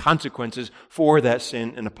apostasy and the consequences for that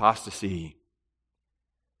sin and apostasy.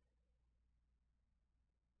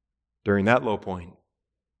 During that low point,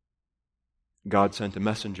 God sent a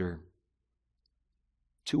messenger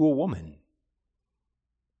to a woman.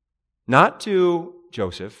 Not to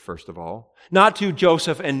Joseph, first of all. Not to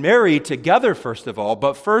Joseph and Mary together, first of all,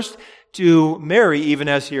 but first to Mary, even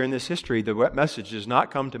as here in this history, the message does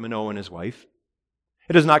not come to Manoah and his wife.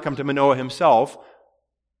 It does not come to Manoah himself.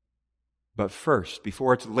 But first,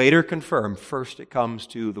 before it's later confirmed, first it comes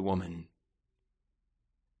to the woman.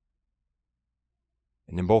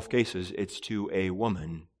 And in both cases, it's to a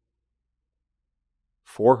woman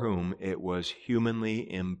for whom it was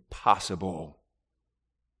humanly impossible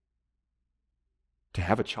to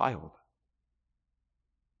have a child.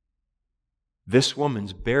 This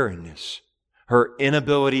woman's barrenness, her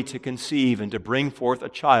inability to conceive and to bring forth a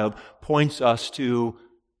child, points us to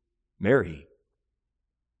Mary.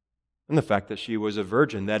 And the fact that she was a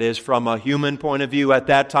virgin, that is, from a human point of view at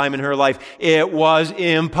that time in her life, it was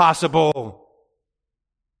impossible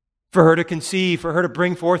for her to conceive, for her to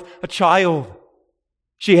bring forth a child.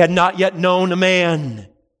 She had not yet known a man.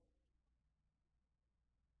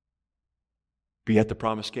 But yet the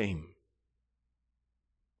promise came.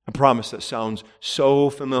 A promise that sounds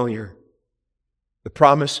so familiar. The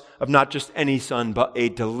promise of not just any son, but a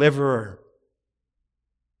deliverer.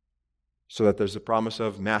 So that there's the promise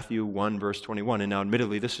of Matthew 1, verse 21. And now,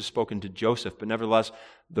 admittedly, this is spoken to Joseph, but nevertheless,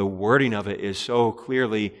 the wording of it is so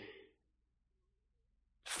clearly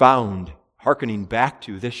found, hearkening back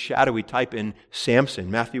to this shadowy type in Samson.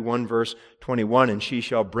 Matthew 1, verse 21, and she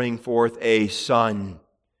shall bring forth a son.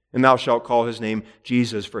 And thou shalt call his name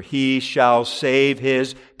Jesus, for he shall save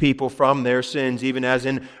his people from their sins. Even as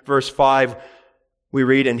in verse 5, we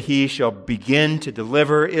read, "And he shall begin to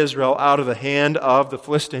deliver Israel out of the hand of the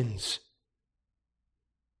Philistines."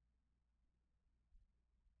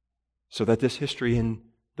 So that this history in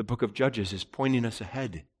the book of Judges is pointing us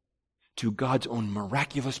ahead to God's own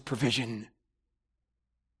miraculous provision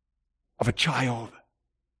of a child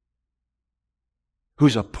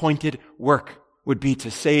whose appointed work would be to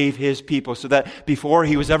save his people, so that before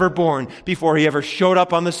he was ever born, before he ever showed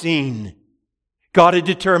up on the scene, God had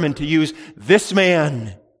determined to use this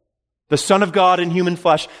man, the Son of God in human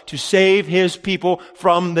flesh, to save his people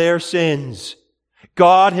from their sins.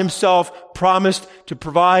 God himself promised to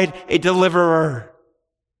provide a deliverer.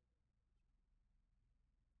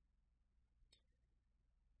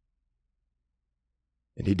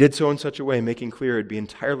 And he did so in such a way, making clear it would be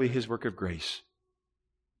entirely his work of grace,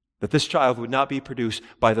 that this child would not be produced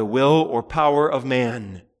by the will or power of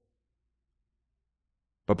man,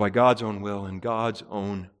 but by God's own will and God's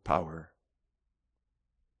own power.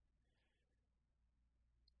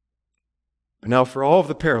 Now, for all of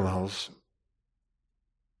the parallels,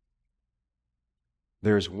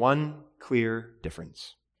 there is one clear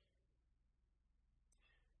difference.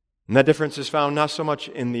 And that difference is found not so much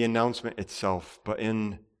in the announcement itself, but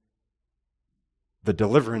in the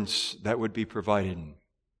deliverance that would be provided.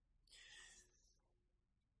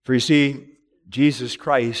 For you see, Jesus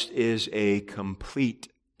Christ is a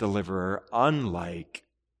complete deliverer, unlike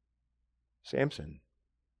Samson.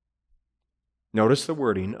 Notice the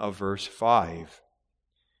wording of verse 5.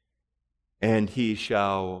 "And he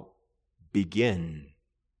shall begin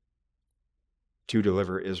to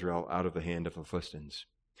deliver Israel out of the hand of the Philistines."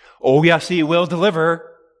 Oh, yes, he will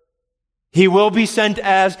deliver. He will be sent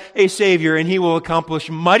as a Savior, and he will accomplish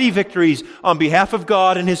mighty victories on behalf of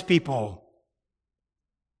God and his people.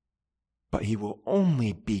 But he will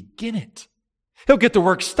only begin it. He'll get the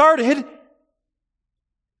work started,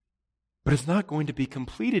 but it's not going to be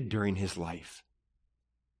completed during his life.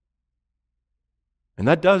 And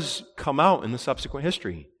that does come out in the subsequent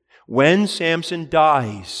history. When Samson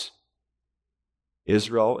dies,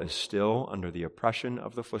 Israel is still under the oppression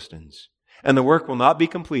of the Philistines. And the work will not be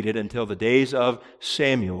completed until the days of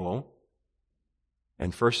Samuel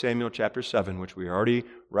and 1 Samuel chapter 7, which we already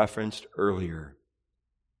referenced earlier.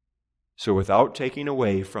 So without taking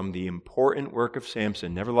away from the important work of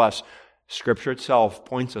Samson, nevertheless, Scripture itself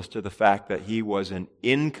points us to the fact that he was an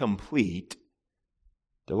incomplete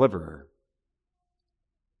deliverer.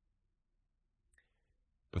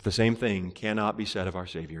 But the same thing cannot be said of our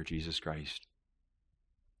Savior, Jesus Christ.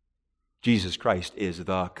 Jesus Christ is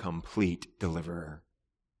the complete deliverer.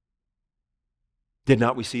 Did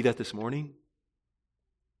not we see that this morning?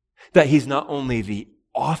 That he's not only the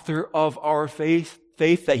author of our faith,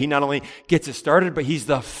 that he not only gets it started, but he's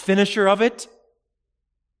the finisher of it.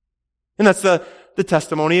 And that's the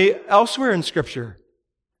testimony elsewhere in Scripture.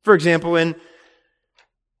 For example, in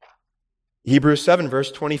Hebrews 7,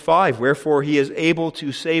 verse 25, "Wherefore he is able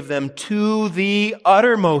to save them to the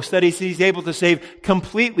uttermost." That is, he's able to save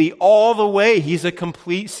completely, all the way. He's a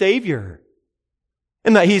complete Savior.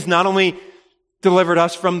 And that he's not only delivered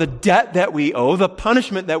us from the debt that we owe, the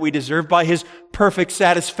punishment that we deserve by his perfect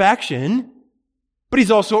satisfaction, but he's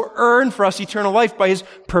also earned for us eternal life by his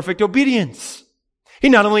perfect obedience. He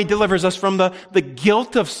not only delivers us from the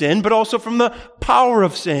guilt of sin, but also from the power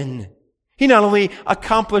of sin. He not only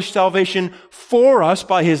accomplished salvation for us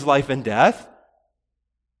by his life and death,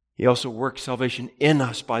 he also works salvation in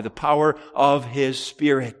us by the power of his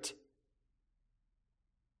Spirit.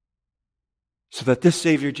 So that this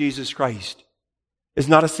Savior, Jesus Christ, is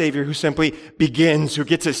not a Savior who simply begins, who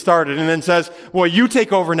gets it started, and then says, "Well, you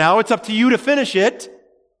take over now, it's up to you to finish it."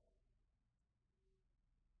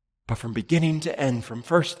 But from beginning to end, from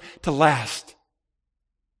first to last,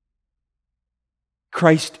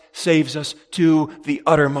 Christ saves us to the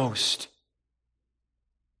uttermost.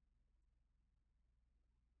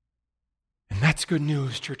 And that's good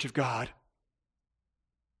news, Church of God.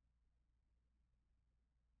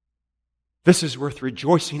 This is worth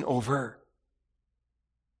rejoicing over.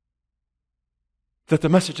 That the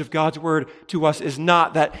message of God's Word to us is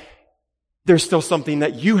not that there's still something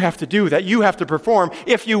that you have to do, that you have to perform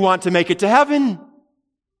if you want to make it to heaven.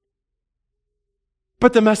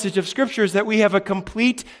 But the message of Scripture is that we have a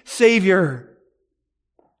complete Savior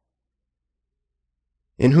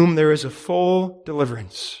in whom there is a full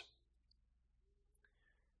deliverance.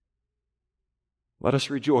 Let us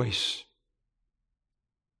rejoice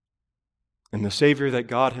in the Savior that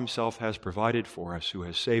God himself has provided for us, who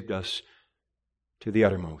has saved us to the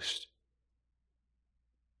uttermost.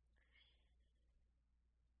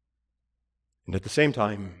 And at the same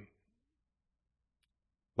time,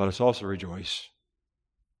 let us also rejoice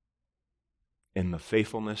in the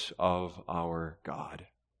faithfulness of our God.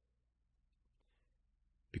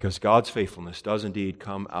 Because God's faithfulness does indeed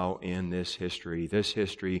come out in this history. This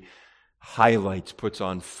history highlights, puts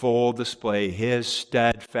on full display His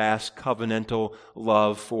steadfast covenantal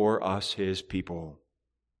love for us, His people.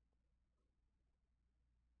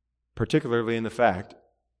 Particularly in the fact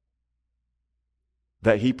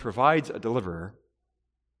that He provides a deliverer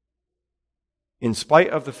in spite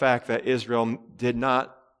of the fact that Israel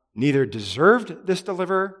neither deserved this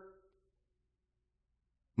deliverer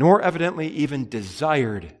nor evidently even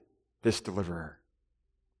desired this deliverer.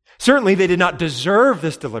 Certainly they did not deserve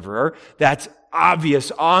this deliverer. That's obvious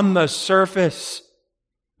on the surface.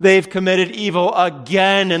 They've committed evil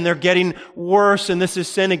again and they're getting worse, and this is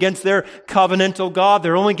sin against their covenantal God.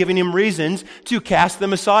 They're only giving Him reasons to cast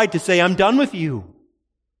them aside, to say, I'm done with you.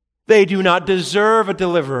 They do not deserve a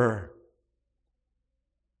deliverer.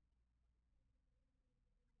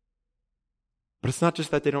 But it's not just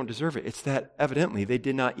that they don't deserve it. It's that evidently they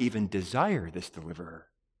did not even desire this deliverer.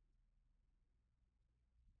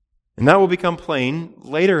 And that will become plain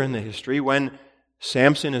later in the history when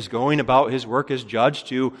Samson is going about his work as judge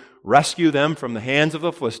to rescue them from the hands of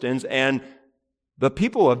the Philistines, and the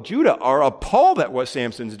people of Judah are appalled at what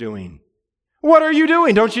Samson's doing. What are you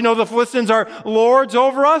doing? Don't you know the Philistines are lords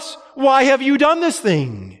over us? Why have you done this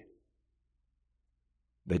thing?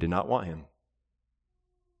 They did not want him.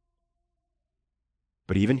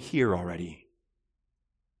 But even here already,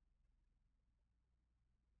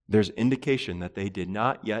 there's indication that they did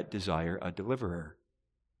not yet desire a deliverer.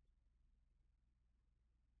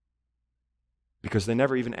 Because they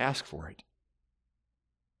never even asked for it.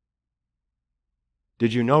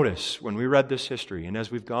 Did you notice when we read this history and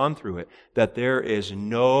as we've gone through it that there is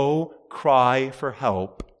no cry for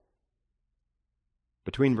help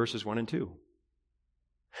between verses 1 and 2?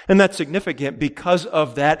 And that's significant because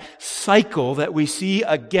of that cycle that we see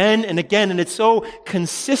again and again, and it's so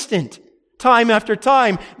consistent. Time after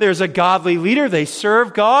time, there's a godly leader, they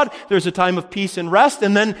serve God, there's a time of peace and rest,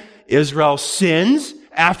 and then Israel sins.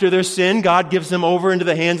 After their sin, God gives them over into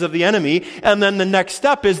the hands of the enemy, and then the next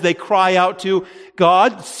step is they cry out to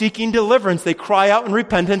God, seeking deliverance. They cry out in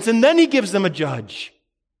repentance, and then He gives them a judge.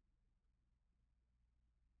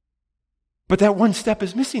 But that one step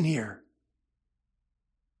is missing here.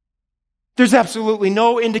 There's absolutely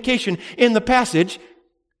no indication in the passage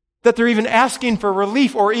that they're even asking for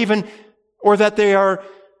relief or that they are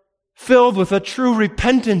filled with a true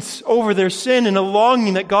repentance over their sin and a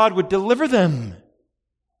longing that God would deliver them.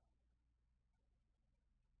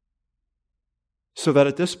 So that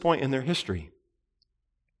at this point in their history,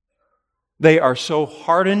 they are so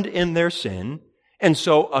hardened in their sin and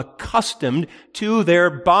so accustomed to their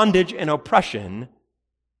bondage and oppression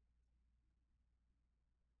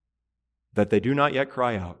that they do not yet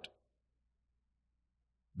cry out.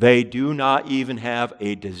 They do not even have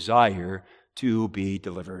a desire to be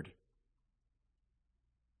delivered.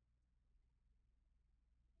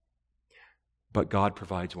 But God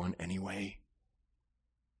provides one anyway.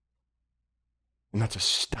 And that's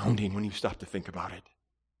astounding when you stop to think about it.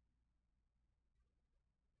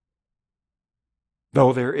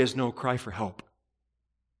 Though there is no cry for help,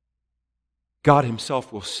 God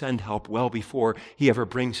Himself will send help well before He ever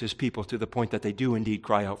brings His people to the point that they do indeed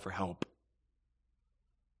cry out for help.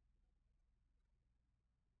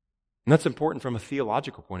 And that's important from a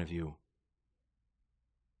theological point of view.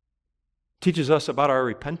 It teaches us about our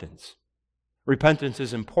repentance. Repentance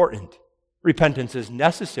is important. Repentance is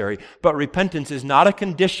necessary, but repentance is not a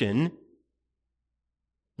condition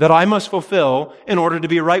that I must fulfill in order to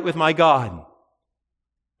be right with my God.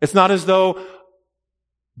 It's not as though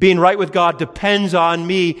being right with God depends on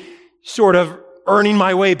me sort of earning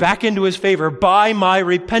my way back into His favor by my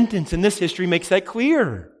repentance, and this history makes that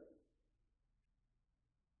clear.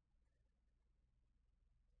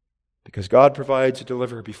 Because God provides a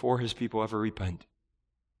deliverer before His people ever repent.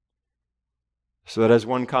 So that, as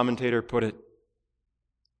one commentator put it,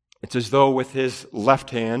 it's as though with His left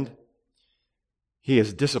hand, He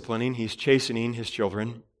is disciplining, He's chastening His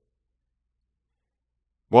children,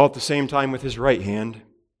 while at the same time with His right hand,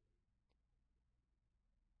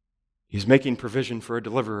 He's making provision for a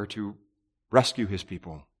deliverer to rescue His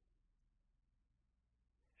people.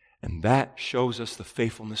 And that shows us the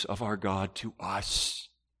faithfulness of our God to us.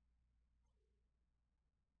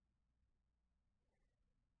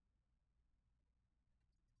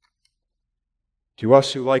 To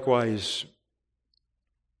us who likewise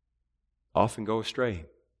often go astray.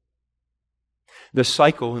 The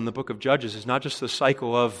cycle in the book of Judges is not just the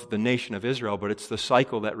cycle of the nation of Israel, but it's the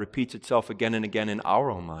cycle that repeats itself again and again in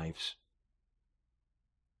our own lives.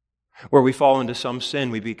 Where we fall into some sin,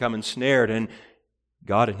 we become ensnared, and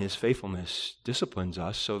God in His faithfulness disciplines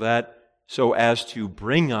us so as to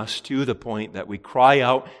bring us to the point that we cry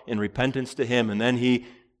out in repentance to Him, and then He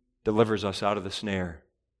delivers us out of the snare.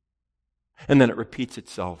 And then it repeats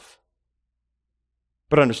itself.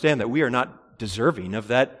 But understand that we are not deserving of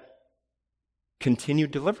that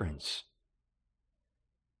continued deliverance.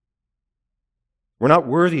 We're not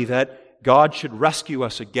worthy that God should rescue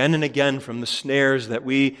us again and again from the snares that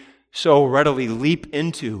we so readily leap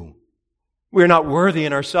into. We're not worthy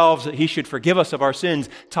in ourselves that He should forgive us of our sins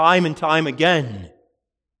time and time again.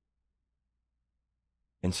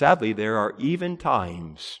 And sadly, there are even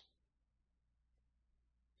times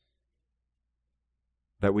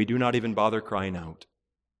that we do not even bother crying out.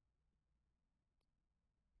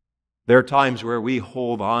 There are times where we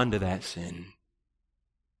hold on to that sin.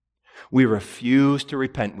 We refuse to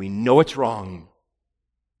repent. We know it's wrong.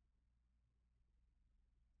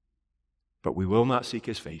 But we will not seek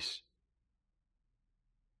His face.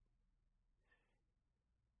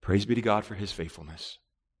 Praise be to God for His faithfulness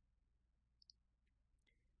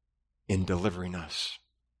in delivering us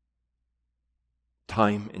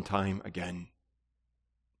time and time again.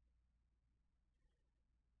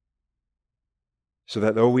 So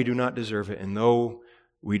that though we do not deserve it, and though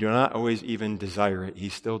we do not always even desire it, He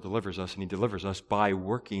still delivers us, and He delivers us by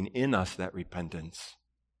working in us that repentance.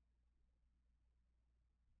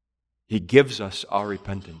 He gives us our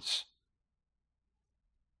repentance.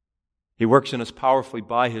 He works in us powerfully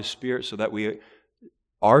by His Spirit so that we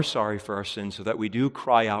are sorry for our sins, so that we do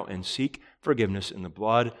cry out and seek forgiveness in the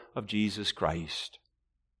blood of Jesus Christ.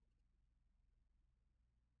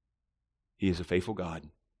 He is a faithful God.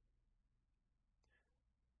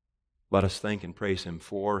 Let us thank and praise Him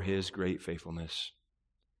for His great faithfulness.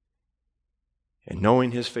 And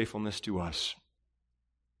knowing His faithfulness to us,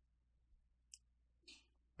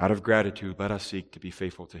 out of gratitude, let us seek to be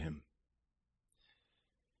faithful to Him.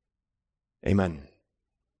 Amen.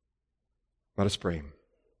 Let us pray.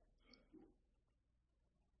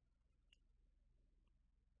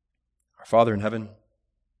 Our Father in heaven,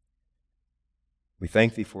 we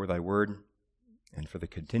thank Thee for Thy word and for the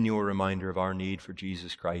continual reminder of our need for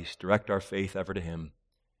Jesus Christ. Direct our faith ever to Him.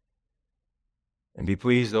 And be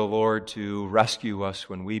pleased, O Lord, to rescue us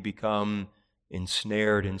when we become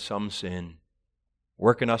ensnared in some sin.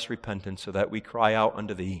 Work in us repentance so that we cry out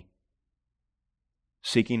unto Thee,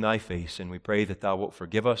 seeking Thy face, and we pray that Thou wilt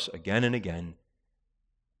forgive us again and again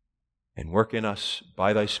and work in us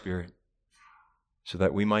by Thy Spirit so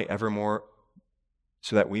that we might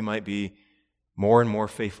be more and more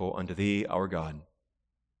faithful unto Thee, our God.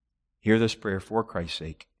 Hear this prayer for Christ's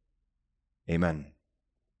sake. Amen.